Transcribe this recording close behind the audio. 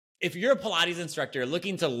If you're a Pilates instructor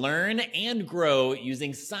looking to learn and grow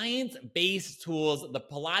using science-based tools, the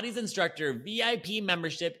Pilates Instructor VIP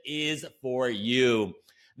membership is for you.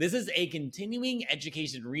 This is a continuing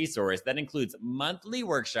education resource that includes monthly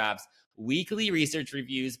workshops, weekly research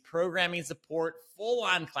reviews, programming support,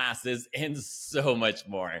 full-on classes, and so much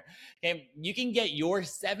more. Okay, you can get your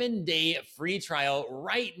 7-day free trial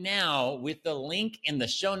right now with the link in the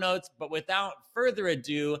show notes. But without further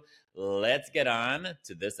ado, let's get on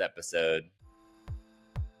to this episode.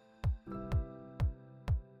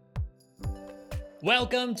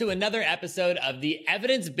 Welcome to another episode of the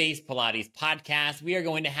Evidence-Based Pilates podcast. We are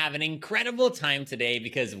going to have an incredible time today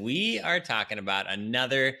because we are talking about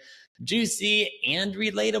another juicy and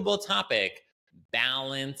relatable topic: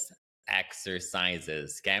 balance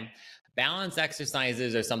exercises. Okay, balance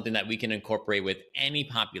exercises are something that we can incorporate with any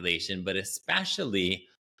population, but especially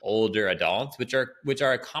older adults, which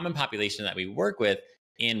are a common population that we work with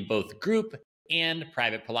in both group and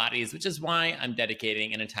private Pilates, which is why I'm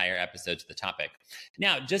dedicating an entire episode to the topic.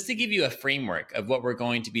 Now, just to give you a framework of what we're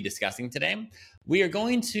going to be discussing today, we are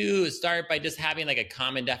going to start by just having like a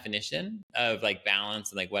common definition of like balance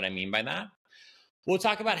and like what I mean by that. We'll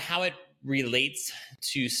talk about how it relates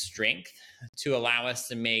to strength to allow us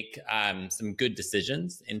to make some good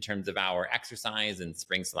decisions in terms of our exercise and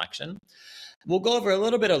spring selection. We'll go over a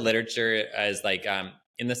little bit of literature as like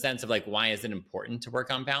in the sense of like why is it important to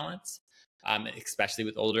work on balance, especially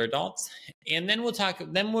with older adults. And then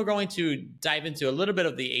we're going to dive into a little bit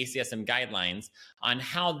of the ACSM guidelines on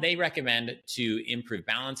how they recommend to improve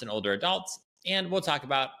balance in older adults. And we'll talk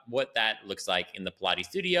about what that looks like in the Pilates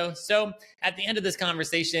studio. So at the end of this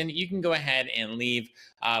conversation, you can go ahead and leave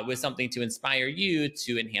with something to inspire you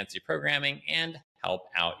to enhance your programming and help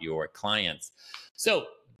out your clients. So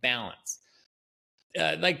balance.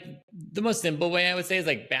 Like the most simple way I would say is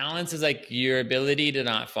like balance is like your ability to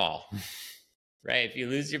not fall, right? If you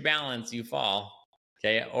lose your balance, you fall,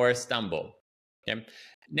 okay, or stumble, okay?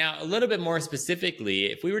 Now, a little bit more specifically,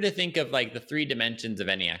 if we were to think of like the 3 dimensions of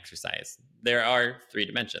any exercise, there are 3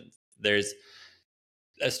 dimensions. There's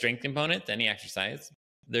a strength component to any exercise,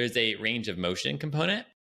 there's a range of motion component,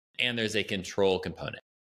 and there's a control component.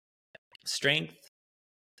 Strength,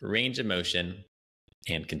 range of motion,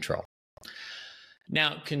 and control.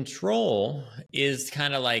 Now, control is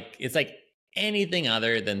kind of like, it's like anything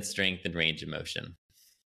other than strength and range of motion,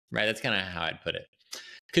 right? That's kind of how I'd put it.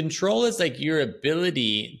 Control is like your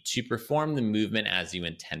ability to perform the movement as you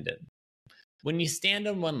intended. When you stand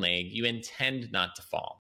on one leg, you intend not to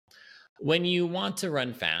fall. When you want to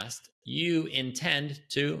run fast, you intend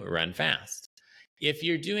to run fast. If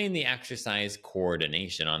you're doing the exercise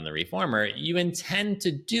coordination on the reformer, you intend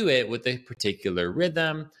to do it with a particular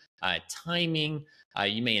rhythm, timing.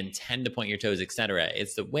 You may intend to point your toes, etc.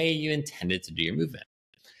 It's the way you intended to do your movement.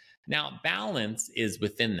 Now, balance is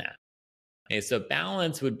within that. Okay, so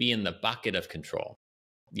balance would be in the bucket of control.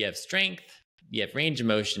 You have strength, you have range of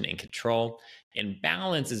motion, and control. And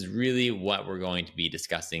balance is really what we're going to be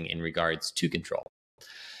discussing in regards to control.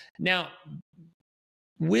 Now,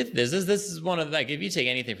 with this is one of like, if you take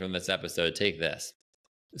anything from this episode, take this.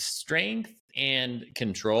 Strength and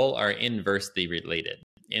control are inversely related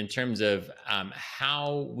in terms of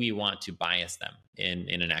how we want to bias them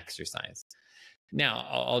in an exercise. Now,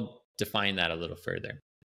 I'll define that a little further.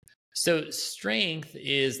 So strength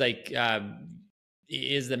is like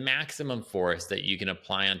is the maximum force that you can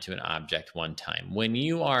apply onto an object one time. When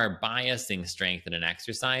you are biasing strength in an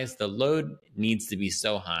exercise, the load needs to be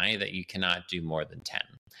so high that you cannot do more than 10.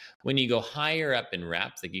 When you go higher up in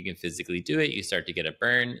reps, like you can physically do it, you start to get a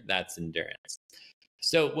burn, that's endurance.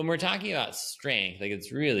 So when we're talking about strength, like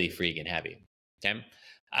it's really freaking heavy, okay?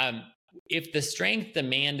 If the strength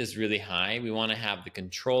demand is really high, we want to have the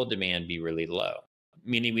control demand be really low.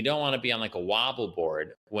 Meaning we don't want to be on like a wobble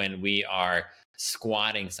board when we are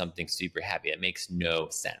squatting something super heavy. It makes no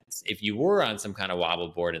sense. If you were on some kind of wobble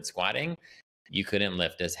board and squatting, you couldn't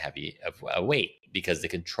lift as heavy of a weight because the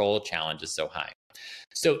control challenge is so high.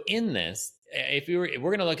 So in this, if we're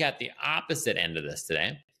going to look at the opposite end of this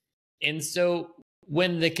today. And so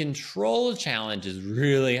when the control challenge is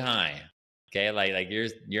really high, okay, like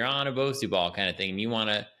you're on a Bosu ball kind of thing, and you want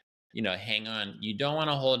to hang on. You don't want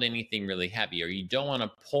to hold anything really heavy, or you don't want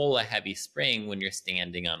to pull a heavy spring when you're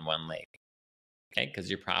standing on one leg, okay? Because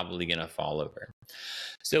you're probably going to fall over.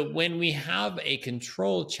 So when we have a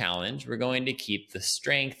control challenge, we're going to keep the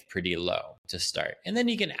strength pretty low to start. And then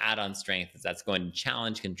you can add on strength as that's going to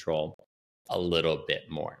challenge control a little bit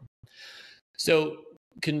more. So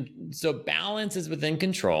balance is within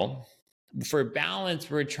control. For balance,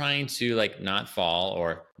 we're trying to like not fall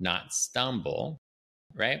or not stumble,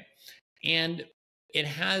 right? And it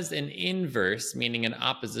has an inverse, meaning an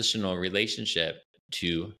oppositional relationship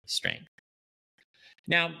to strength.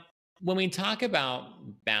 Now, when we talk about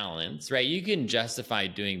balance, right, you can justify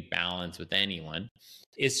doing balance with anyone.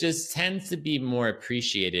 It just tends to be more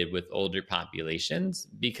appreciated with older populations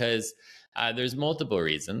because there's multiple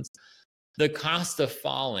reasons. The cost of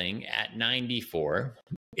falling at 94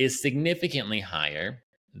 is significantly higher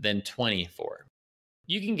than 24.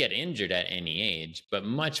 You can get injured at any age, but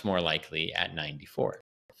much more likely at 94.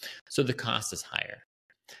 So the cost is higher.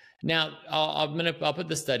 Now, I'll put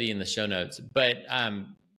the study in the show notes, but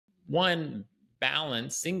one,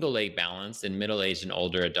 balance, single leg balance in middle-aged and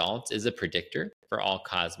older adults is a predictor for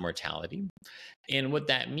all-cause mortality. And what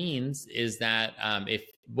that means is that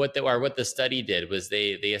what the study did was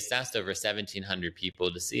they assessed over 1,700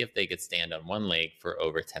 people to see if they could stand on one leg for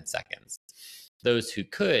over 10 seconds. Those who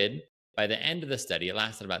could, by the end of the study, it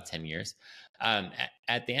lasted about 10 years.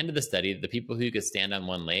 At the end of the study, the people who could stand on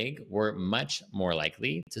one leg were much more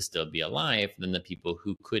likely to still be alive than the people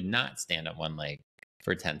who could not stand on one leg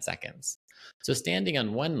for 10 seconds. So standing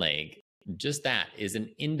on one leg, just that is an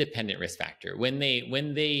independent risk factor. When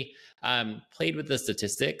they played with the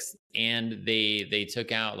statistics and they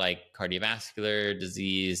took out like cardiovascular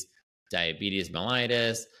disease, diabetes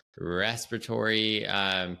mellitus, respiratory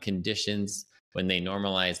conditions, when they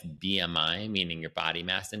normalized BMI, meaning your body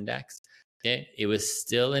mass index, okay, it was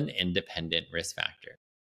still an independent risk factor.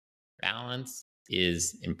 Balance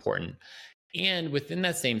is important. And within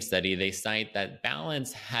that same study, they cite that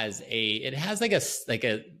balance has like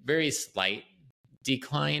a very slight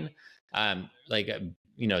decline, like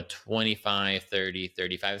 25, 30,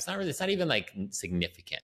 35. It's not even like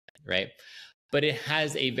significant, right? But it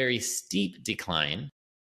has a very steep decline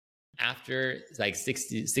after like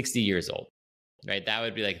 60 years old, right? That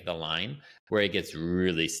would be like the line where it gets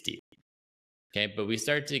really steep. Okay, but we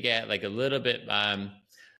start to get like a little bit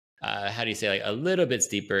like a little bit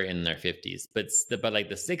steeper in their 50s, but like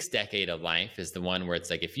the 6th decade of life is the one where it's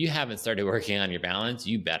like if you haven't started working on your balance,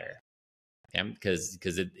 you better, okay? Because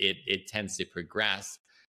it tends to progress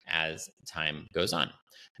as time goes on.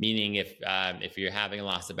 Meaning if you're having a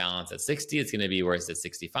loss of balance at 60, it's going to be worse at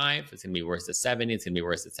 65, it's going to be worse at 70, it's going to be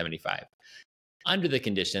worse at 75, under the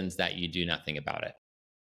conditions that you do nothing about it.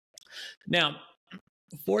 Now,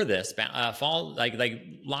 for this fall, like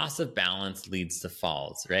loss of balance leads to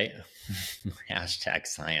falls, right? Hashtag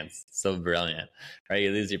science, so brilliant, right?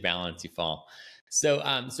 You lose your balance, you fall. So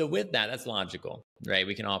with that's logical, right?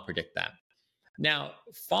 We can all predict that. Now,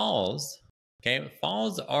 falls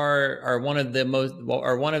are one of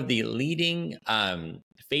the leading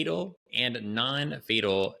fatal and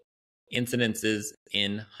non-fatal incidences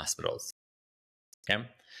in hospitals. Okay.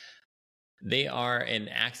 They are an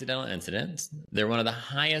accidental incident. They're one of the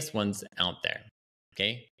highest ones out there,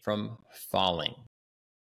 okay, from falling.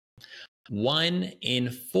 1 in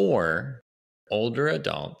 4 older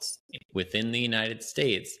adults within the United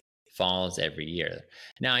States falls every year.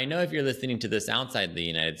 Now, I know if you're listening to this outside the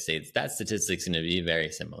United States, that statistic's going to be very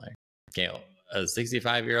similar. Okay, a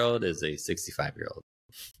 65-year-old is a 65-year-old.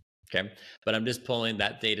 Okay, but I'm just pulling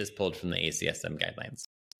that data is pulled from the ACSM guidelines,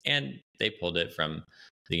 and they pulled it from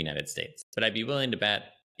the United States, but I'd be willing to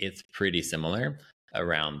bet it's pretty similar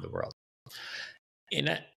around the world.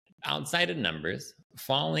 Outside of numbers,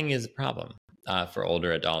 falling is a problem for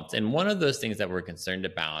older adults, and one of those things that we're concerned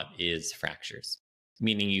about is fractures,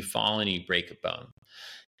 meaning you fall and you break a bone,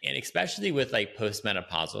 and especially with like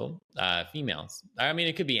postmenopausal females. I mean,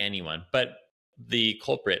 it could be anyone, but the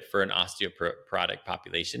culprit for an osteoporotic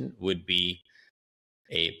population would be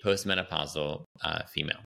a postmenopausal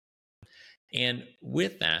female. And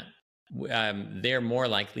with that, they're more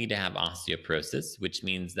likely to have osteoporosis, which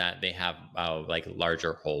means that they have like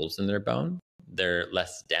larger holes in their bone. They're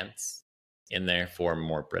less dense and therefore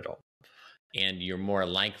more brittle. And you're more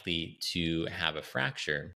likely to have a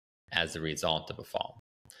fracture as a result of a fall.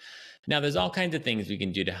 Now, there's all kinds of things we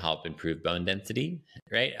can do to help improve bone density,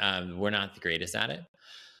 right? We're not the greatest at it.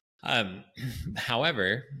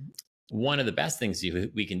 However, one of the best things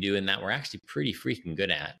we can do, and that we're actually pretty freaking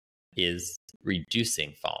good at, is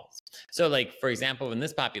reducing falls. So like, for example, in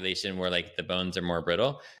this population where like the bones are more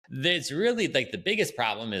brittle, it's really like the biggest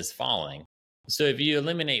problem is falling. So if you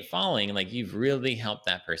eliminate falling, like you've really helped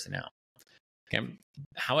that person out. Okay.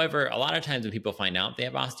 However, a lot of times when people find out they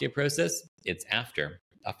have osteoporosis, it's after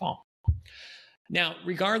a fall. Now,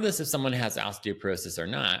 regardless if someone has osteoporosis or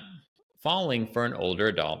not, falling for an older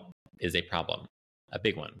adult is a problem, a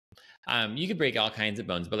big one. You could break all kinds of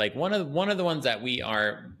bones, but like one of the ones that we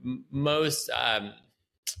are most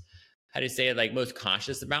most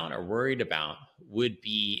cautious about or worried about would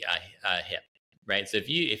be a hip. right? So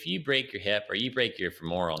if you break your hip or you break your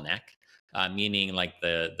femoral neck, meaning like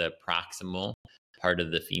the proximal part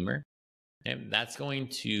of the femur, and that's going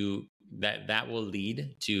to that will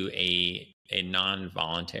lead to a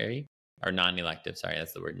non-voluntary or non-elective, sorry,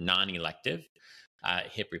 that's the word, non-elective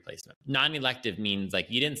hip replacement. Non-elective means like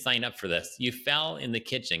you didn't sign up for this. You fell in the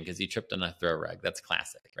kitchen because you tripped on a throw rug. That's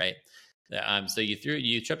classic, right? So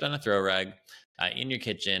you tripped on a throw rug in your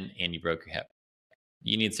kitchen and you broke your hip.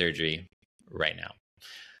 You need surgery right now.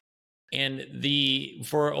 And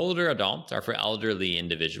for older adults or for elderly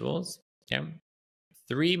individuals, okay,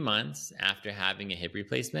 3 months after having a hip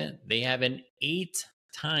replacement, they have an 8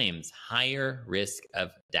 times higher risk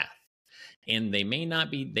of death. And they may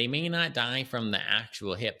not die from the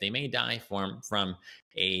actual hip. They may die from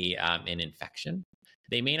an infection.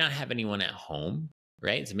 They may not have anyone at home,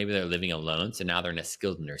 right? So maybe they're living alone. So now they're in a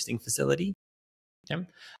skilled nursing facility. Okay?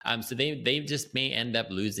 So they just may end up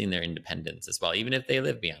losing their independence as well, even if they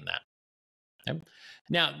live beyond that. Okay?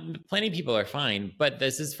 Now, plenty of people are fine, but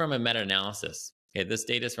this is from a meta-analysis. Okay, this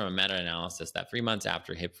data is from a meta-analysis that 3 months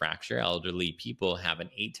after hip fracture, elderly people have an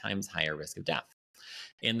 8 times higher risk of death.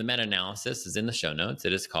 And the meta-analysis is in the show notes.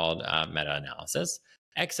 It is called meta-analysis,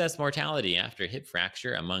 excess mortality after hip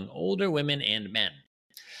fracture among older women and men.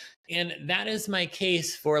 And that is my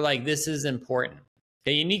case for like, this is important.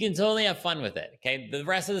 Okay, and you can totally have fun with it. Okay, the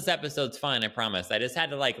rest of this episode's fun, I promise. I just had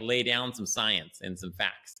to like lay down some science and some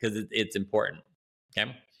facts because it's important.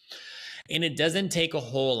 Okay, and it doesn't take a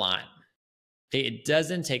whole lot. Okay, it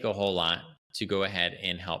doesn't take a whole lot to go ahead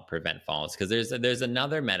and help prevent falls because there's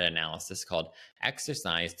another meta-analysis called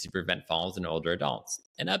Exercise to Prevent Falls in Older Adults,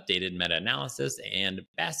 an updated meta-analysis and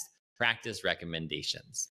best practice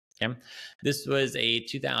recommendations. Okay, this was a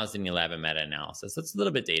 2011 meta-analysis. So it's a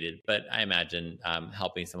little bit dated, but I imagine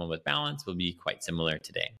helping someone with balance will be quite similar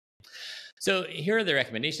today. So here are the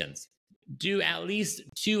recommendations. Do at least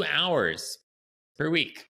 2 hours per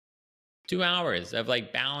week. 2 hours of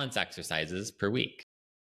like balance exercises per week.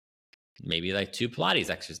 Maybe like 2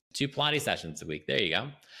 Pilates sessions a week. There you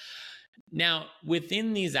go. Now,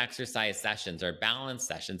 within these exercise sessions or balance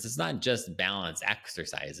sessions, it's not just balance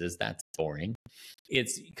exercises. That's boring.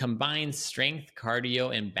 It's combined strength,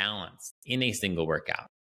 cardio, and balance in a single workout.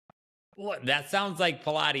 Well, that sounds like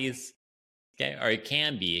Pilates. Okay, or it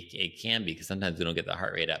can be because sometimes we don't get the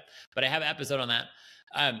heart rate up. But I have an episode on that.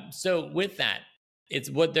 So with that, it's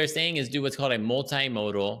what they're saying is do what's called a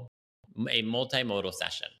multimodal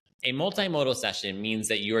session. A multimodal session means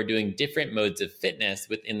that you are doing different modes of fitness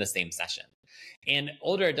within the same session. And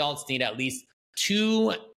older adults need at least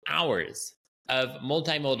 2 hours of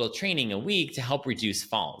multimodal training a week to help reduce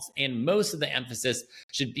falls. And most of the emphasis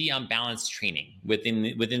should be on balance training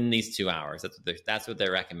within these 2 hours. That's what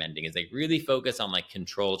they're recommending, is they really focus on like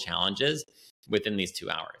control challenges within these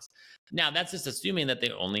 2 hours. Now, that's just assuming that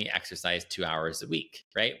they only exercise 2 hours a week,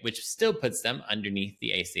 right? Which still puts them underneath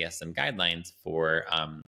the ACSM guidelines for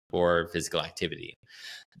physical activity.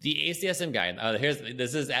 The ACSM guide,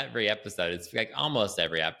 this is every episode. It's like almost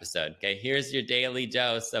every episode. Okay, here's your daily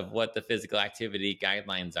dose of what the physical activity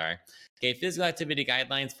guidelines are. Okay, physical activity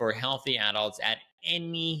guidelines for healthy adults at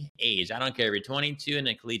any age. I don't care if you're 22 and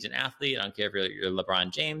a collegiate athlete. I don't care if you're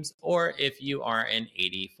LeBron James or if you are an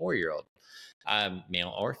 84-year-old,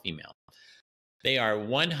 male or female. They are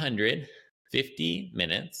 150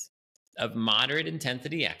 minutes of moderate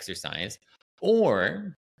intensity exercise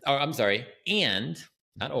and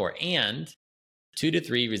 2 to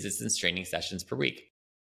 3 resistance training sessions per week.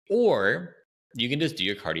 Or you can just do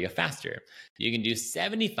your cardio faster. You can do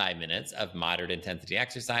 75 minutes of moderate intensity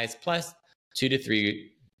exercise plus 2 to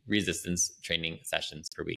 3 resistance training sessions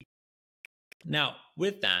per week. Now,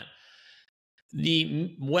 with that,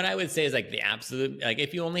 what I would say is like the absolute, like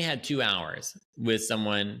if you only had 2 hours with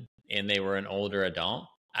someone and they were an older adult,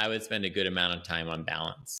 I would spend a good amount of time on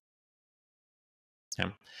balance. Okay.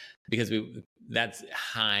 Because that's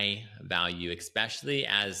high value, especially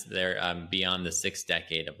as they're beyond the 6th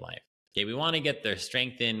decade of life. Okay, we want to get their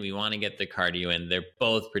strength in, we want to get the cardio in. They're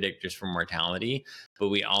both predictors for mortality, but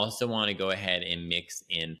we also want to go ahead and mix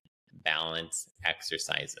in balance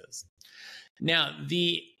exercises. Now,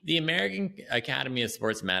 the American Academy of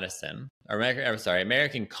Sports Medicine,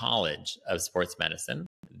 American College of Sports Medicine,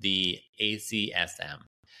 the ACSM,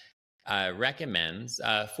 recommends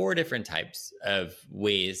 4 different types of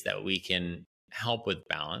ways that we can help with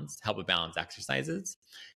balance exercises.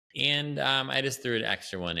 And I just threw an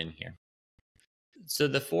extra one in here. So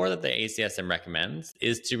the 4 that the ACSM recommends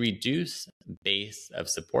is to reduce base of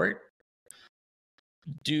support,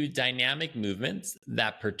 do dynamic movements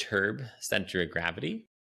that perturb center of gravity,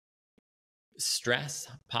 stress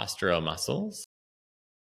postural muscles,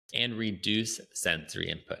 and reduce sensory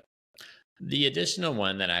input. The additional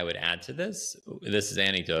one that I would add to this is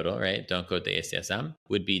anecdotal, right? Don't quote the ACSM,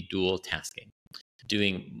 would be dual tasking,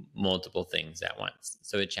 doing multiple things at once.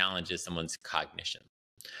 So it challenges someone's cognition.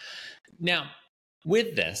 Now,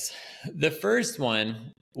 with this, the first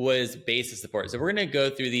one was basis support. So we're going to go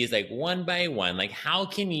through these like one by one. Like, how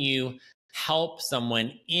can you help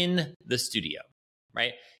someone in the studio,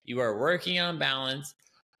 right? You are working on balance.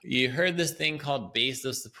 You heard this thing called base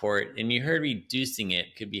of support, and you heard reducing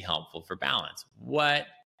it could be helpful for balance. What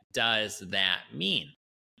does that mean?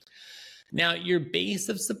 Now, your base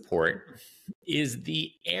of support is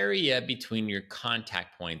the area between your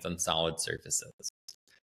contact points on solid surfaces.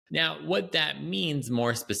 Now, what that means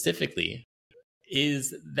more specifically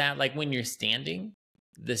is that, like, when you're standing,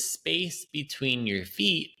 the space between your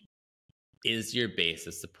feet is your base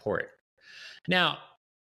of support. Now,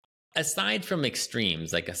 aside from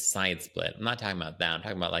extremes like a side split, I'm not talking about that. I'm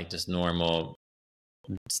talking about like just normal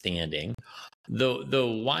standing.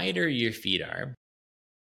 The wider your feet are,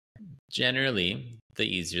 generally, the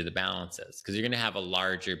easier the balance is, because you're going to have a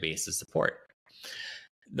larger base of support.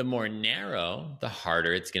 The more narrow, the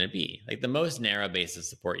harder it's going to be. Like the most narrow base of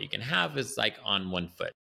support you can have is like on one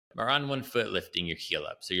foot, or on one foot lifting your heel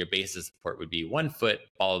up. So your base of support would be 1 foot,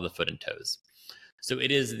 ball of the foot and toes. So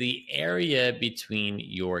it is the area between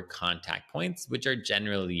your contact points, which are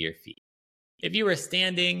generally your feet. If you were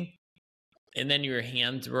standing and then your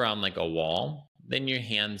hands were on like a wall, then your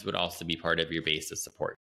hands would also be part of your base of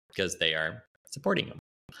support because they are supporting them.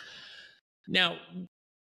 Now,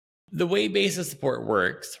 the way base of support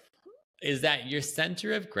works is that your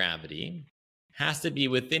center of gravity has to be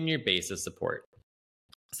within your base of support.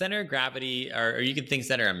 Center of gravity, or you can think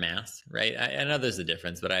center of mass, right? I know there's a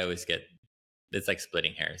difference, but I always get, it's like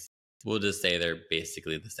splitting hairs. We'll just say they're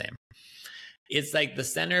basically the same. It's like the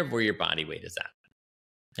center of where your body weight is at.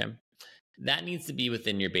 Okay. That needs to be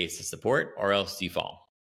within your base of support, or else you fall.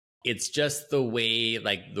 It's just the way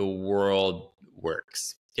like the world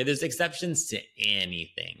works. Okay, there's exceptions to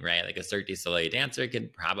anything, right? Like a Cirque du Soleil dancer can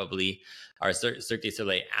probably, or a Cirque du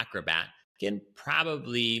Soleil acrobat can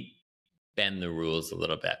probably bend the rules a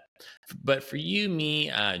little bit. But for you, me,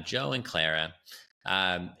 Joe, and Clara,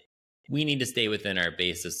 we need to stay within our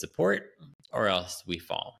base of support, or else we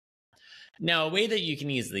fall. Now, a way that you can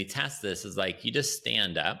easily test this is like you just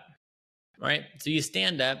stand up, right? So you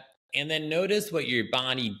stand up and then notice what your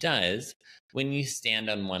body does when you stand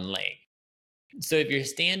on one leg. So if you're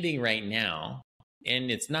standing right now and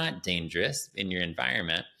it's not dangerous in your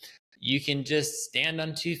environment, you can just stand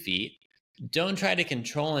on 2 feet. Don't try to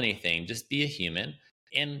control anything. Just be a human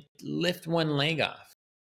and lift one leg off.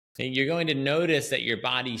 And you're going to notice that your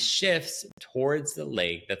body shifts towards the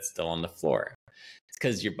leg that's still on the floor. It's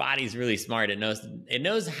because your body's really smart. It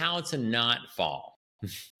knows how to not fall,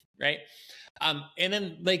 right? And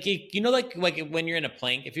then like, like when you're in a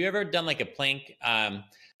plank, if you've ever done like a plank, a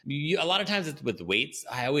lot of times it's with weights.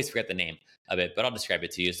 I always forget the name of it, but I'll describe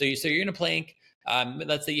it to you. So you're in a plank.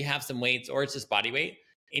 Let's say you have some weights, or it's just body weight,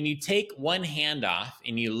 and you take one hand off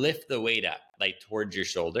and you lift the weight up like towards your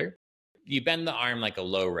shoulder. You bend the arm like a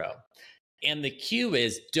low row. And the cue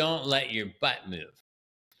is don't let your butt move.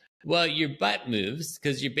 Well, your butt moves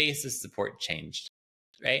because your base of support changed,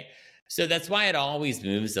 right? So that's why it always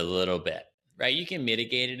moves a little bit, right? You can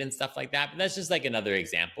mitigate it and stuff like that, but that's just like another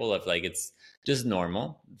example of like it's just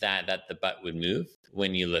normal that the butt would move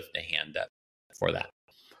when you lift a hand up for that.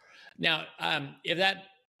 Now, if that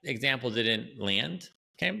example didn't land,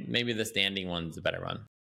 okay, maybe the standing one's a better one.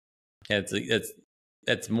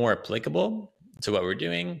 That's more applicable to what we're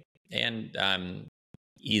doing and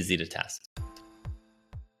easy to test.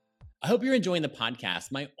 I hope you're enjoying the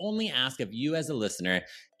podcast. My only ask of you as a listener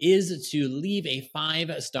is to leave a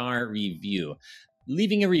 5-star review.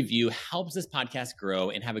 Leaving a review helps this podcast grow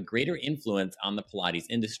and have a greater influence on the Pilates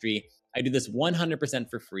industry. I do this 100%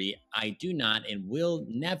 for free. I do not and will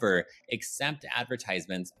never accept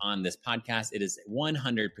advertisements on this podcast. It is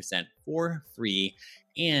 100% for free.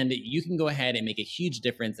 And you can go ahead and make a huge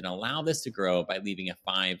difference and allow this to grow by leaving a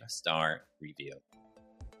 5-star review.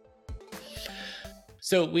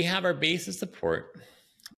 So we have our base of support.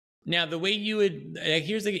 Now, the way you would,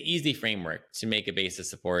 here's like an easy framework to make a base of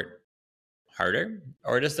support harder,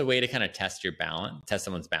 or just a way to kind of test your balance, test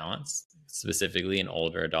someone's balance, specifically an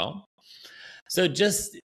older adult. So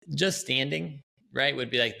just standing, right, would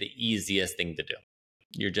be like the easiest thing to do.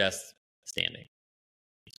 You're just standing.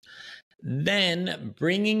 Then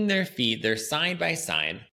bringing their feet, they're side by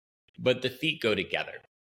side, but the feet go together.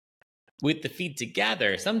 With the feet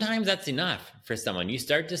together, sometimes that's enough for someone. You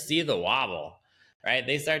start to see the wobble, right?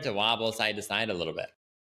 They start to wobble side to side a little bit.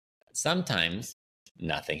 Sometimes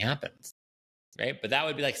nothing happens, right? But that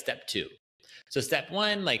would be like step 2. So step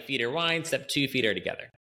 1, like feet are wide. Step 2, feet are together.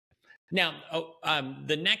 Now,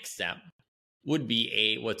 the next step would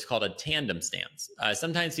be what's called a tandem stance.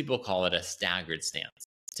 Sometimes people call it a staggered stance.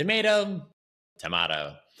 Tomato,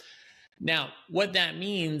 tomato. Now, what that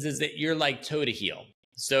means is that you're like toe to heel.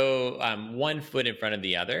 So one foot in front of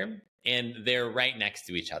the other, and they're right next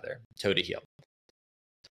to each other, toe to heel.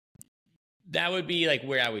 That would be like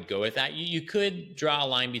where I would go with that. You could draw a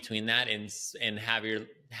line between that and have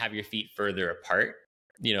your feet further apart,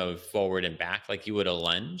 forward and back like you would a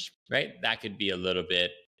lunge, right? That could be a little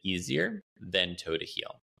bit easier than toe to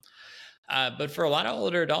heel. But for a lot of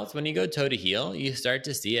older adults, when you go toe to heel, you start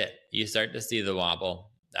to see it. You start to see the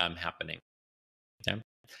wobble happening. Okay.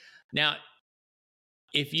 Now,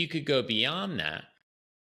 if you could go beyond that,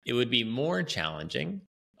 it would be more challenging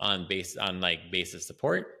on basis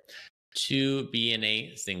support to be in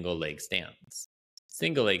a single leg stance.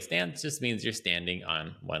 Single leg stance just means you're standing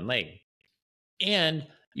on one leg. And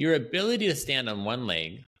your ability to stand on one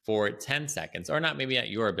leg for 10 seconds, or not, maybe not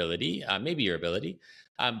your ability, maybe your ability,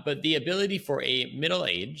 but the ability for a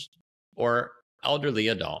middle-aged or elderly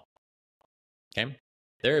adult, okay,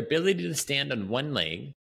 their ability to stand on one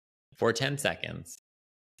leg for 10 seconds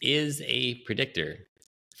is a predictor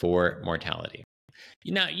for mortality.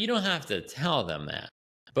 Now, you don't have to tell them that,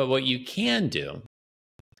 but what you can do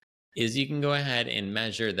is you can go ahead and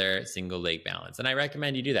measure their single leg balance. And I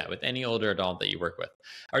recommend you do that with any older adult that you work with.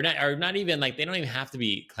 Or not even like, they don't even have to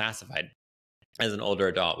be classified as an older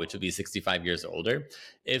adult, which would be 65 years older.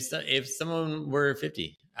 If someone were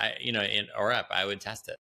 50, or up, I would test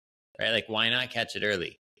it, right? Like, why not catch it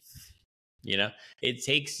early? It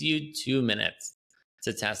takes you 2 minutes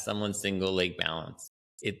to test someone's single leg balance.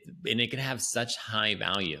 And it can have such high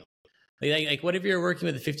value. Like what if you're working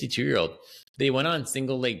with a 52-year-old? They went on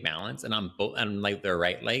single leg balance, and on like their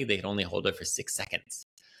right leg, they could only hold it for 6 seconds.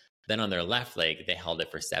 Then on their left leg, they held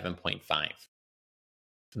it for 7.5.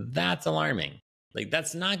 That's alarming. Like,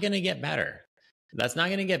 that's not going to get better. That's not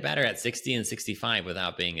going to get better at 60 and 65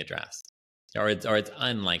 without being addressed. Or it's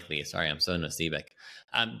unlikely. Sorry, I'm so nocibic.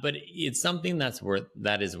 But it's something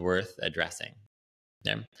that is worth addressing.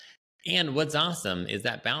 Okay? And what's awesome is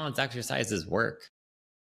that balance exercises work.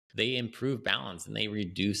 They improve balance and they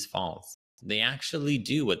reduce falls. They actually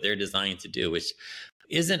do what they're designed to do, which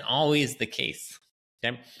isn't always the case.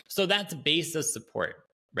 Okay? So that's basis support,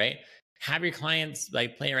 right? Have your clients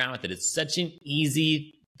like play around with it. It's such an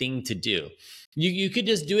easy thing to do. You could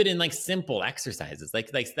just do it in like simple exercises. Like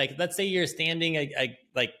let's say you're standing,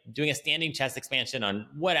 like doing a standing chest expansion on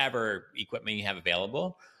whatever equipment you have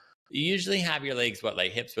available. You usually have your legs,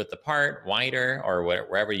 like hips width apart, wider, or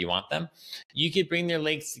wherever you want them. You could bring their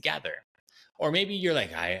legs together. Or maybe you're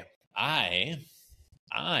like, I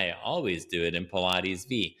always do it in Pilates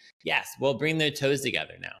V. Yes, well, bring their toes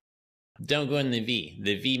together now. Don't go in the V.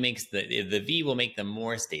 The V will make them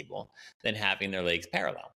more stable than having their legs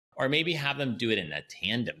parallel. Or maybe have them do it in a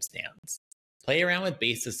tandem stance. Play around with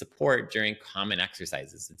basis support during common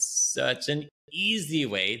exercises. It's such an easy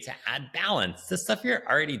way to add balance to stuff you're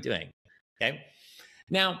already doing. Okay.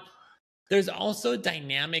 Now, there's also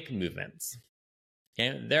dynamic movements.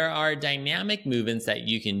 Okay. There are dynamic movements that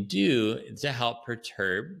you can do to help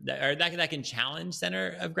perturb, or that can challenge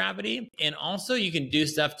center of gravity. And also you can do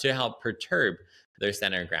stuff to help perturb their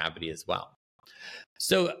center of gravity as well.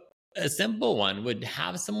 So a simple one would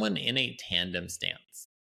have someone in a tandem stance.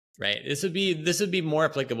 Right. This would be more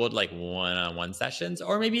applicable to like one-on-one sessions,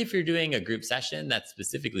 or maybe if you're doing a group session that's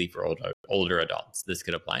specifically for older adults, this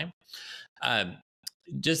could apply.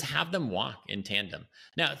 Just have them walk in tandem.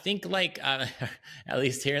 Now, think like, at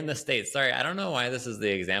least here in the States, sorry, I don't know why this is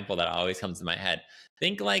the example that always comes to my head.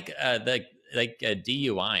 Think like a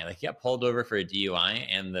DUI, like you got pulled over for a DUI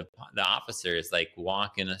and the officers like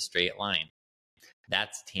walk in a straight line.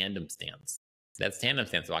 That's tandem stance. That's tandem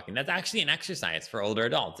stance walking. That's actually an exercise for older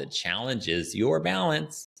adults. It challenges your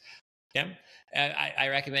balance. Okay. I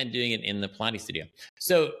recommend doing it in the Pilates studio.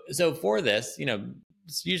 So for this,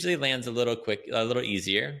 usually lands a little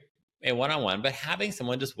easier in one-on-one, but having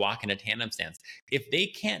someone just walk in a tandem stance, if they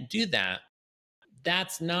can't do that,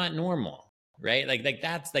 that's not normal, right? Like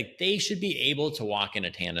that's like, they should be able to walk in a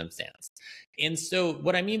tandem stance. And so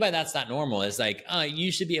what I mean by that's not normal is like,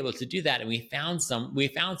 you should be able to do that. And we found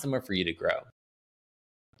somewhere for you to grow.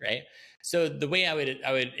 Right. So the way I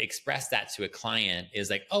would express that to a client is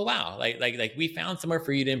like, oh, wow, like we found somewhere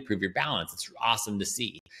for you to improve your balance. It's awesome to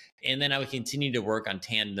see. And then I would continue to work on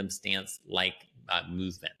tandem stance like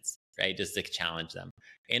movements, right? Just to challenge them.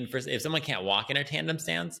 And if someone can't walk in a tandem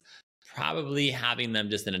stance, probably having them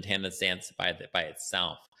just in a tandem stance by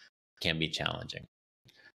itself can be challenging.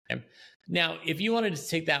 Okay. Now, if you wanted to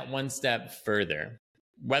take that one step further,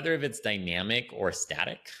 whether if it's dynamic or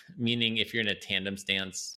static, meaning if you're in a tandem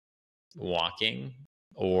stance walking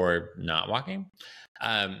or not walking,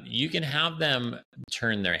 you can have them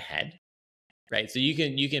turn their head, right? So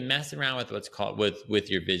you can mess around with what's called with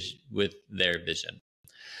your vision, with their vision.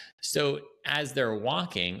 So as they're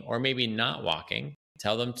walking or maybe not walking,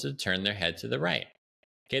 tell them to turn their head to the right.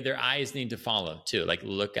 Okay, their eyes need to follow too. Like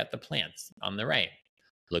look at the plants on the right,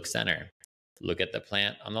 look center. Look at the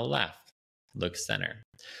plant on the left, look center.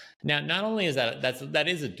 Now, not only is that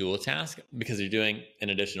is a dual task because you're doing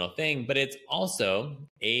an additional thing, but it's also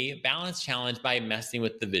a balance challenge by messing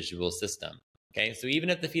with the visual system. Okay, so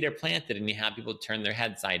even if the feet are planted and you have people turn their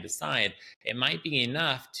head side to side, it might be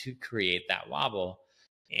enough to create that wobble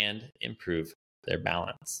and improve their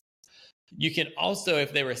balance. You can also,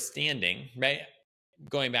 if they were standing, right?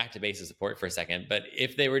 Going back to basic support for a second, but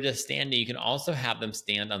if they were just standing, you can also have them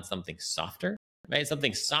stand on something softer, right?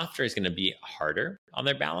 Something softer is going to be harder on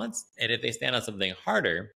their balance. And if they stand on something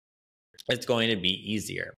harder, it's going to be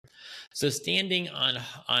easier. So standing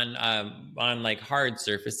on like hard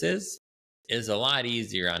surfaces is a lot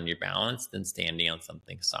easier on your balance than standing on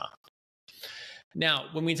something soft. Now,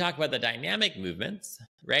 when we talk about the dynamic movements,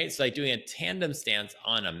 right? So like doing a tandem stance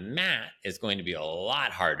on a mat is going to be a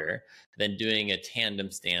lot harder than doing a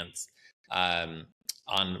tandem stance on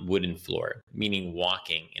wooden floor, meaning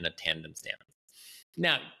walking in a tandem stance.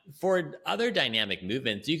 Now, for other dynamic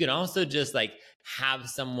movements, you can also just like have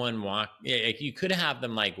someone walk. Like you could have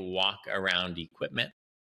them like walk around equipment,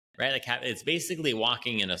 right? Like it's basically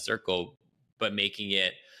walking in a circle, but making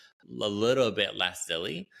it a little bit less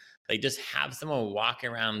silly. Like just have someone walk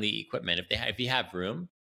around the equipment if you have room,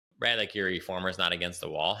 right? Like your reformer is not against the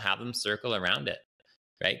wall, have them circle around it,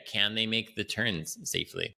 right? Can they make the turns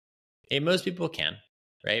safely? Hey, most people can,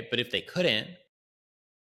 right? But if they couldn't,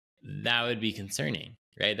 that would be concerning,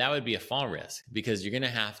 right? That would be a fall risk because you're going to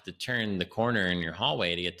have to turn the corner in your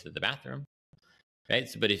hallway to get to the bathroom, right?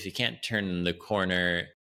 So, but if you can't turn the corner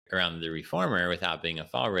around the reformer without being a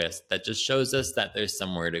fall risk, that just shows us that there's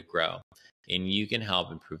somewhere to grow. And you can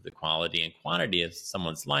help improve the quality and quantity of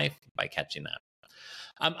someone's life by catching that.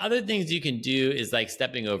 Other things you can do is like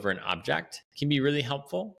stepping over an object can be really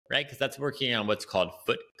helpful, right? Because that's working on what's called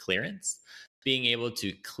foot clearance, being able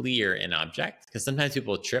to clear an object. Because sometimes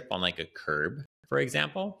people trip on like a curb, for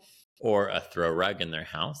example, or a throw rug in their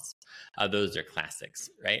house. Those are classics,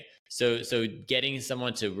 right? So getting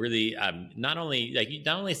someone to really not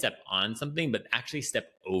only step on something, but actually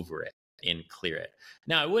step over it and clear it.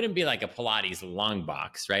 Now, it wouldn't be like a Pilates long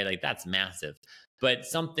box, right? Like that's massive, but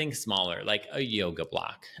something smaller, like a yoga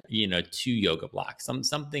block, 2 yoga blocks,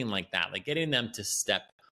 something like that. Like getting them to step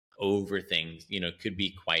over things, could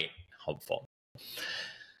be quite helpful.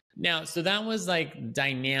 Now, so that was like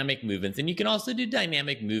dynamic movements, and you can also do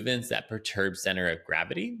dynamic movements that perturb center of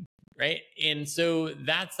gravity, right? And so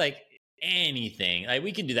that's like anything. Like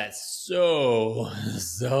we can do that so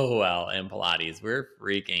well in Pilates. We're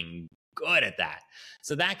freaking good at that.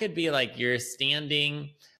 So that could be like you're standing,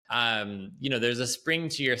 there's a spring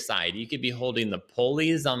to your side. You could be holding the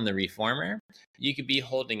pulleys on the reformer. You could be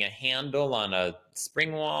holding a handle on a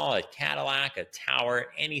spring wall, a Cadillac, a tower,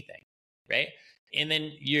 anything, right? And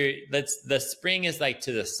then the spring is like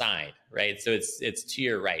to the side, right? So it's to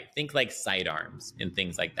your right. Think like sidearms and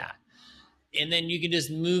things like that. And then you can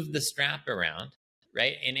just move the strap around,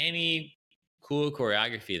 right? In any cool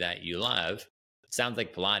choreography that you love, it sounds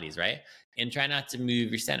like Pilates, right? And try not to move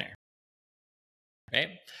your center, right?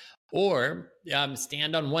 Or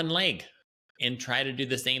stand on one leg and try to do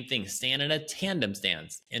the same thing. Stand in a tandem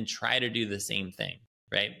stance and try to do the same thing,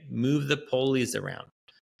 right? Move the pulleys around,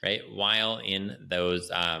 right? While in those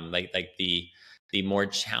like the more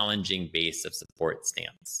challenging base of support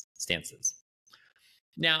stances.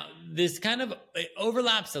 Now, this kind of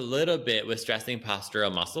overlaps a little bit with stressing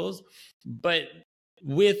postural muscles, but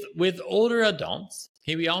with older adults,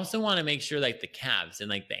 okay, we also want to make sure like the calves and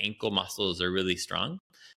like the ankle muscles are really strong.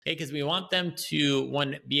 Okay, because we want them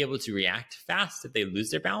to be able to react fast if they lose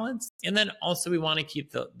their balance, and then also we want to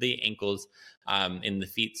keep the ankles and the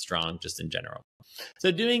feet strong just in general.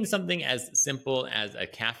 So doing something as simple as a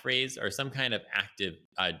calf raise or some kind of active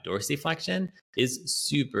dorsiflexion is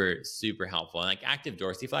super, super helpful. And like active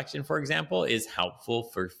dorsiflexion, for example, is helpful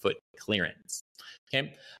for foot clearance.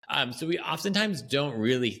 Okay, so we oftentimes don't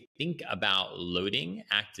really think about loading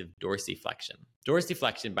active dorsiflexion.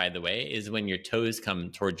 Dorsiflexion, by the way, is when your toes come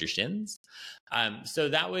towards your shins. So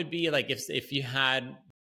that would be like if you had,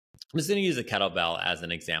 I'm just going to use a kettlebell as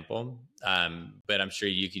an example, but I'm sure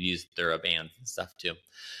you could use TheraBands and stuff too.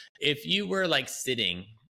 If you were like sitting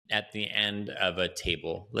at the end of a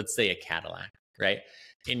table, let's say a Cadillac, right?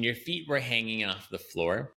 And your feet were hanging off the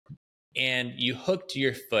floor, and you hooked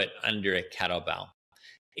your foot under a kettlebell,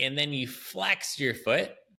 and then you flexed your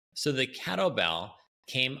foot so the kettlebell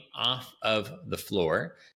came off of the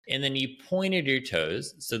floor, and then you pointed your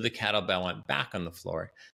toes so the kettlebell went back on the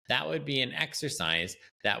floor. That would be an exercise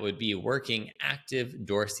that would be working active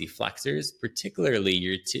dorsiflexors,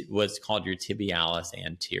 particularly what's called your tibialis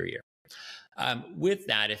anterior. With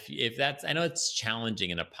that, if that's, I know it's challenging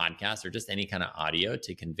in a podcast or just any kind of audio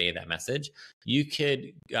to convey that message, you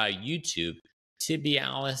could YouTube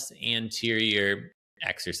tibialis anterior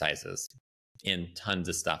exercises, and tons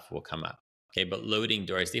of stuff will come up. Okay, but loading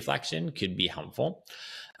dorsiflexion could be helpful.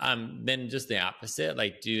 Then just the opposite,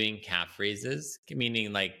 like doing calf raises,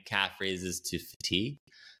 meaning like calf raises to fatigue.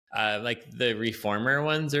 Like the reformer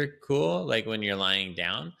ones are cool, like when you're lying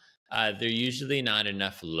down. They're usually not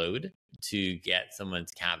enough load to get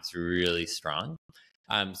someone's calves really strong.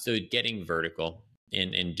 So getting vertical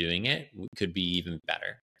in doing it could be even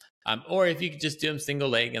better. Or if you could just do them single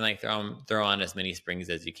leg and like throw on as many springs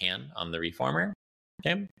as you can on the reformer.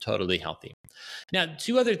 Okay, totally healthy. Now,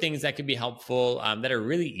 two other things that could be helpful that are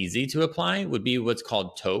really easy to apply would be what's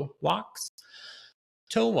called toe walks.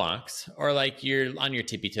 Toe walks are like you're on your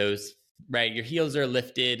tippy toes, right? Your heels are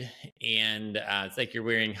lifted, and it's like you're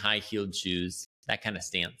wearing high-heeled shoes, that kind of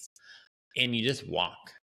stance. And you just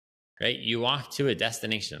walk, right? You walk to a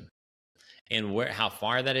destination. And how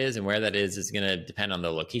far that is and where that is going to depend on the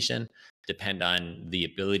location, depend on the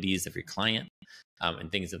abilities of your client,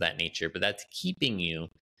 and things of that nature. But that's keeping you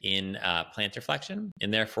in plantar flexion,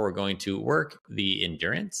 and therefore going to work the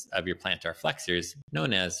endurance of your plantar flexors,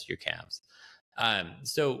 known as your calves.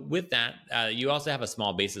 So with that, you also have a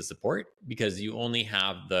small base of support because you only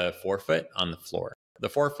have the forefoot on the floor. The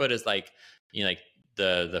forefoot is like, like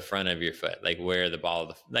the front of your foot, like where the ball of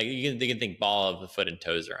the, like you can think ball of the foot and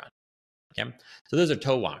toes are on. Okay, so those are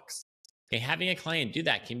toe walks. Okay, having a client do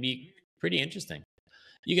that can be pretty interesting.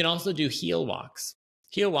 You can also do heel walks.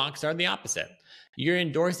 Heel walks are the opposite. You're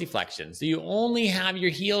in dorsiflexion, so you only have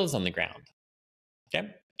your heels on the ground. Okay,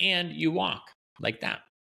 and you walk like that.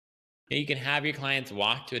 Okay, you can have your clients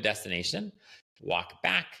walk to a destination, walk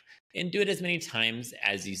back, and do it as many times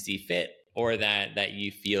as you see fit or that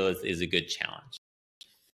you feel is a good challenge.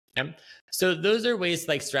 Okay, so those are ways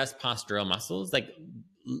to like stress postural muscles, like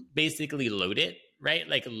basically load it, right?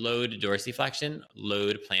 Like load dorsiflexion,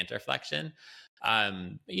 load plantar flexion.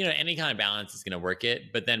 Any kind of balance is going to work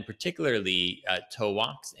it, but then particularly toe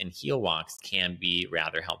walks and heel walks can be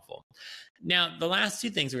rather helpful. Now, the last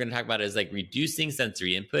two things we're going to talk about is like reducing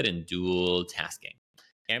sensory input and dual tasking.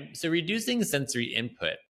 Okay, so reducing sensory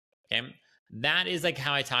input, okay, that is like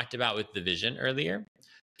how I talked about with the vision earlier.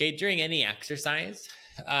 Okay, during any exercise,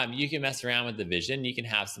 you can mess around with the vision. You can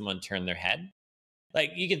have someone turn their head.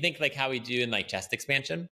 Like you can think like how we do in like chest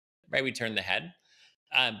expansion, right? We turn the head.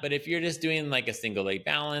 But if you're just doing like a single leg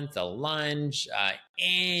balance, a lunge,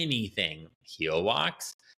 anything, heel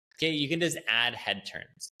walks, okay, you can just add head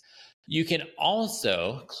turns. You can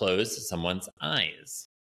also close someone's eyes.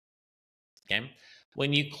 Okay.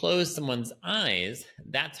 When you close someone's eyes,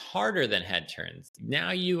 that's harder than head turns.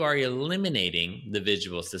 Now you are eliminating the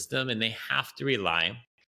visual system, and they have to rely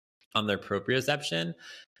on their proprioception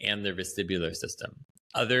and their vestibular system.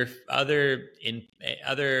 Other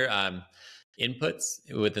inputs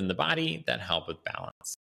within the body that help with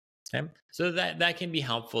balance. Okay, so that can be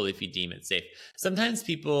helpful if you deem it safe. Sometimes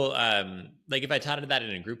people, like if I taught that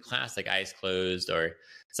in a group class, like eyes closed, or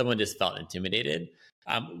someone just felt intimidated.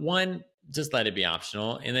 One, just let it be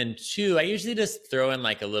optional, and then two, I usually just throw in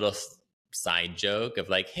like a little side joke of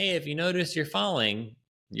like, hey, if you notice you're falling,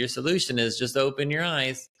 your solution is just open your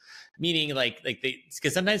eyes. Meaning like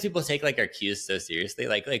because sometimes people take like our cues so seriously,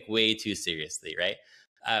 like way too seriously, right?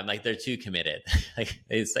 Like they're too committed. Like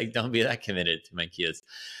it's like, don't be that committed to my cues.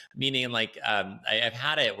 Meaning like I've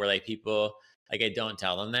had it where like people, like I don't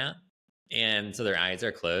tell them that, and so their eyes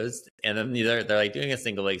are closed, and then they're like doing a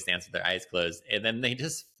single leg stance with their eyes closed, and then they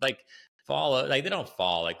just like fall, like they don't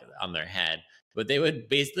fall like on their head, but they would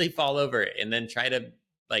basically fall over and then try to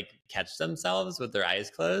like catch themselves with their eyes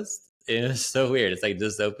closed. It was so weird. It's like,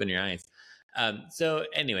 just open your eyes. So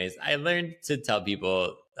anyways, I learned to tell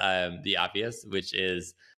people the obvious, which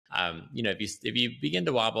is, if you begin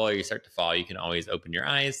to wobble or you start to fall, you can always open your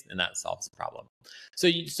eyes, and that solves the problem.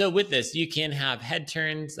 So with this, you can have head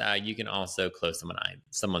turns. You can also close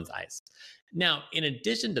someone's eyes. Now, in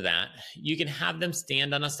addition to that, you can have them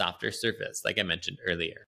stand on a softer surface, like I mentioned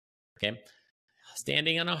earlier. Okay,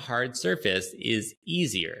 standing on a hard surface is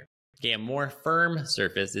easier. Okay, a more firm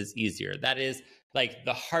surface is easier. That is, like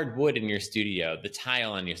the hardwood in your studio, the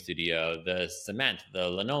tile in your studio, the cement, the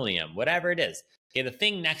linoleum, whatever it is. Okay, the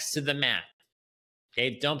thing next to the mat.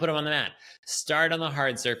 Okay, don't put them on the mat. Start on the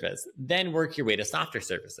hard surface, then work your way to softer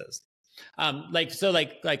surfaces. Like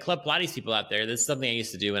Club Pilates people out there, this is something I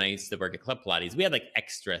used to do when I used to work at Club Pilates. We had like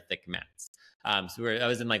extra thick mats. I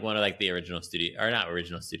was in like one of like the original studio, or not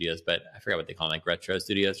original studios, but I forgot what they call them, like retro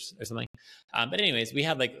studios or something. But anyways, we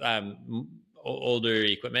had like older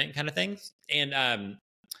equipment kind of things, and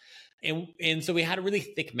so we had a really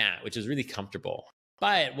thick mat, which was really comfortable.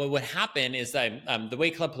 But what would happen is that the way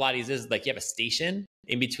Club Pilates is, like, you have a station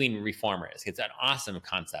in between reformers. It's an awesome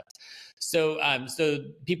concept. So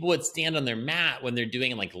people would stand on their mat when they're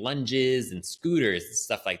doing like lunges and scooters and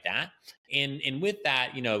stuff like that. And with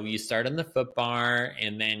that, you start on the foot bar,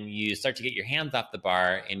 and then you start to get your hands off the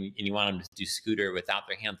bar, and you want them to do scooter without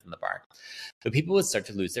their hands on the bar. But people would start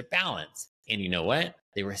to lose their balance. And you know what?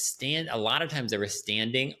 A lot of times they were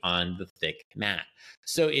standing on the thick mat.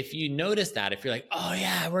 So if you notice that, if you're like, oh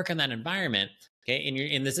yeah, I work on that environment, okay,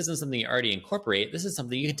 and this isn't something you already incorporate, this is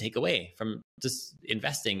something you can take away from just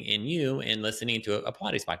investing in you and listening to a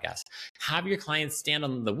Pilates podcast. Have your clients stand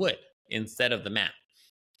on the wood instead of the mat.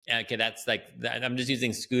 Okay, that's like, I'm just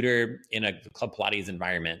using scooter in a Club Pilates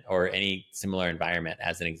environment or any similar environment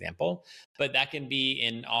as an example, but that can be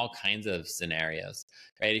in all kinds of scenarios,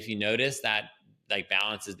 right? If you notice that like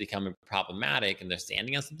balance is becoming problematic and they're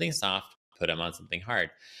standing on something soft, put them on something hard.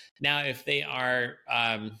 Now, if they are,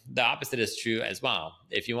 the opposite is true as well.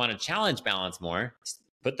 If you want to challenge balance more,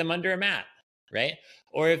 put them under a mat, right?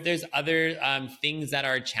 Or if there's other things that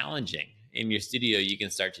are challenging in your studio, you can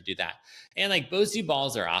start to do that. And like Bosu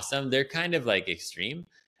balls are awesome. They're kind of like extreme,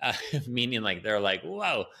 meaning like they're like,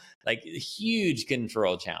 whoa, like huge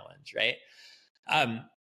control challenge, right?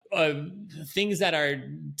 Things that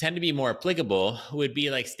tend to be more applicable would be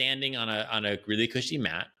like standing on a really cushy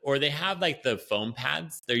mat, or they have like the foam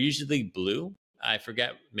pads. They're usually blue. I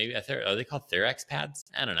forget, maybe are they called Therex pads?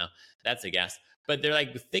 I don't know. That's a guess. But they're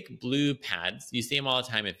like thick blue pads. You see them all the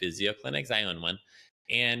time at physio clinics. I own one.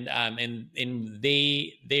 And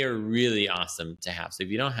they are really awesome to have. So if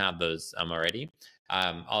you don't have those already,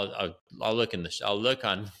 I'll look I'll look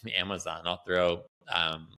on Amazon. I'll throw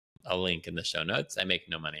a link in the show notes. I make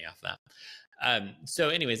no money off that. So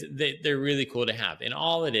anyways, they're really cool to have. And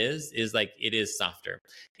all it is like, it is softer.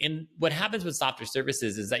 And what happens with softer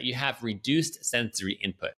surfaces is that you have reduced sensory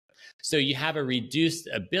input. So you have a reduced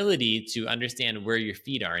ability to understand where your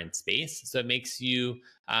feet are in space. So it makes you,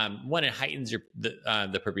 one, it heightens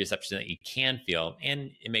the proprioception that you can feel,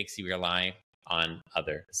 and it makes you rely on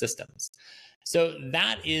other systems. So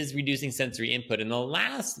that is reducing sensory input. And the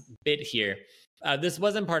last bit here, this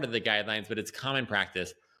wasn't part of the guidelines, but it's common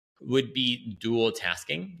practice, would be dual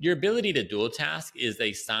tasking. Your ability to dual task is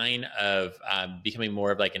a sign of becoming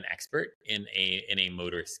more of like an expert in a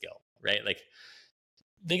motor skill, right? Like,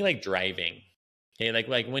 think like driving. Okay,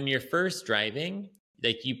 like when you're first driving,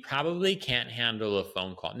 like you probably can't handle a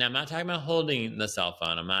phone call. Now, I'm not talking about holding the cell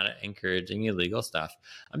phone. I'm not encouraging illegal stuff.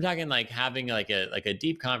 I'm talking like having like a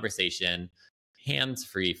deep conversation,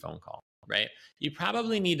 hands-free phone call, right? You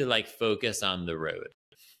probably need to like focus on the road,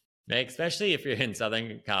 right? Especially if you're in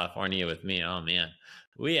Southern California with me. Oh man,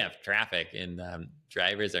 we have traffic, and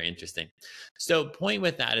drivers are interesting. So point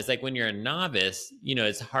with that is like when you're a novice,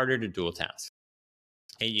 it's harder to dual task.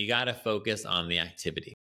 And you got to focus on the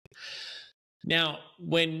activity. Now,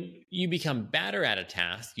 when you become better at a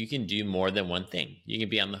task, you can do more than one thing. You can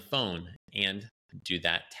be on the phone and do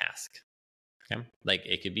that task. Okay? Like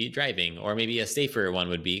it could be driving, or maybe a safer one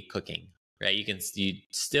would be cooking, right? You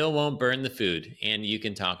still won't burn the food, and you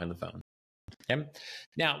can talk on the phone. Okay?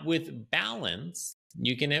 Now, with balance,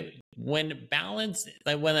 when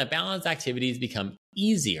the balance activities become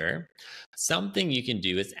easier, something you can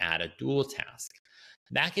do is add a dual task.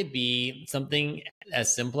 That could be something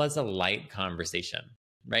as simple as a light conversation,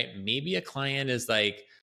 right? Maybe a client is like,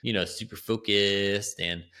 super focused,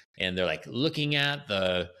 and they're like looking at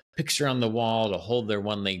the picture on the wall to hold their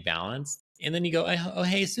one leg balance. And then you go, oh,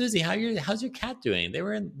 hey, Susie, how's your cat doing? They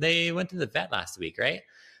went to the vet last week, right?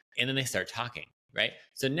 And then they start talking, right?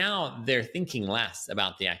 So now they're thinking less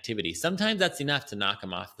about the activity. Sometimes that's enough to knock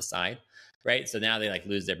them off the side, right? So now they like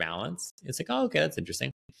lose their balance. It's like, oh, okay, that's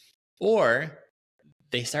interesting. Or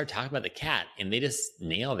they start talking about the cat and they just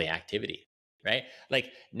nail the activity, right?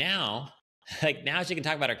 Like now she can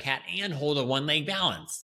talk about her cat and hold a one leg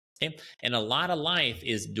balance. Okay. And a lot of life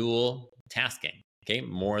is dual tasking. Okay.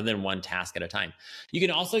 More than one task at a time. You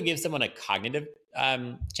can also give someone a cognitive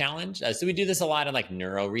challenge. So we do this a lot in like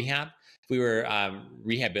neuro rehab. If we were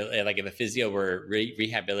like if a physio were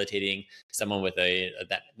rehabilitating someone with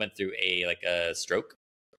that went through a stroke,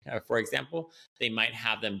 for example, they might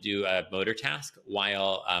have them do a motor task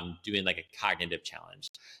while doing like a cognitive challenge.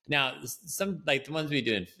 Now, some like the ones we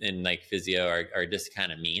do in like physio are just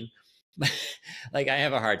kind of mean. Like I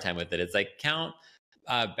have a hard time with it. It's like count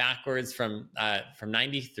backwards from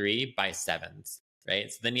 93 by sevens, right?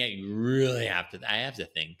 So then you really I have to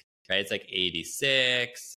think, right? It's like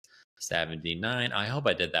 86, 79. I hope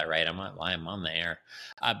I did that right. I'm on the air.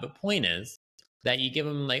 But point is that you give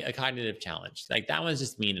them like a cognitive challenge. Like that one's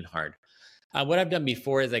just mean and hard. What I've done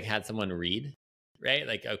before is like had someone read, right?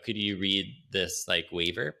 Like, oh, could you read this like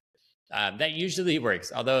waiver? That usually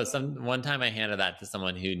works. Although one time I handed that to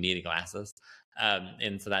someone who needed glasses,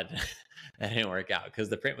 and so that that didn't work out because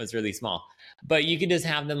the print was really small. But you can just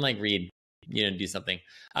have them like read, do something.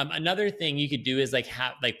 Another thing you could do is like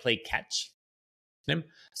play catch.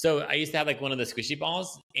 So I used to have like one of the squishy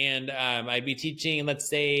balls, and I'd be teaching, let's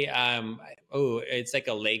say, it's like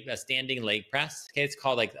a standing leg press. Okay, it's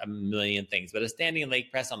called like a million things, but a standing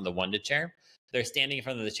leg press on the Wunda chair. They're standing in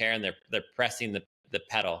front of the chair and they're pressing the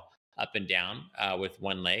pedal up and down with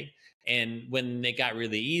one leg. And when it got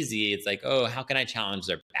really easy, it's like, oh, how can I challenge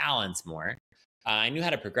their balance more? I knew how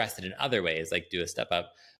to progress it in other ways, like do a step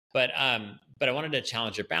up. But I wanted to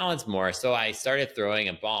challenge their balance more. So I started throwing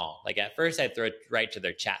a ball. Like at first I'd throw it right to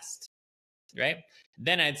their chest, right?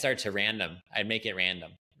 Then I'd start to I'd make it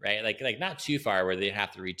random, right? Like not too far where they'd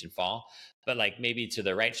have to reach and fall, but like maybe to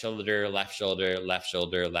the right shoulder, left shoulder, left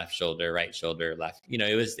shoulder, left shoulder, right shoulder, left.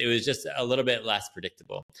 It was just a little bit less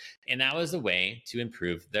predictable. And that was a way to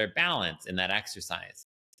improve their balance in that exercise.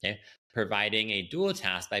 Okay. Providing a dual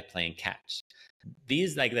task by playing catch.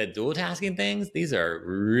 These, like the dual tasking things, these are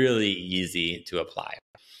really easy to apply.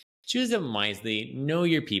 Choose them wisely, know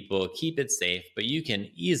your people, keep it safe, but you can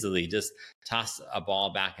easily just toss a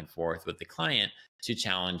ball back and forth with the client to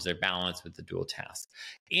challenge their balance with the dual task.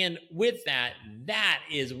 And with that, that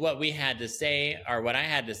is what we had to say, or what I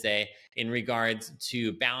had to say in regards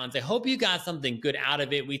to balance. I hope you got something good out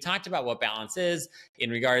of it. We talked about what balance is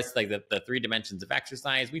in regards to like the three dimensions of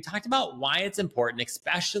exercise. We talked about why it's important,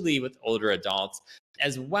 especially with older adults,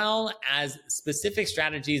 as well as specific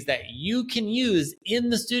strategies that you can use in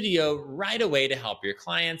the studio right away to help your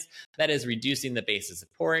clients. That is reducing the base of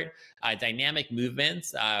support, dynamic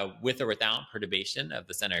movements with or without perturbation of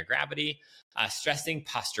the center of gravity, stressing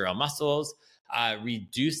postural muscles,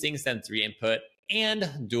 reducing sensory input,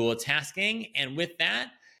 and dual tasking. And with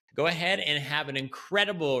that, go ahead and have an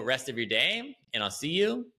incredible rest of your day, and I'll see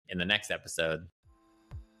you in the next episode.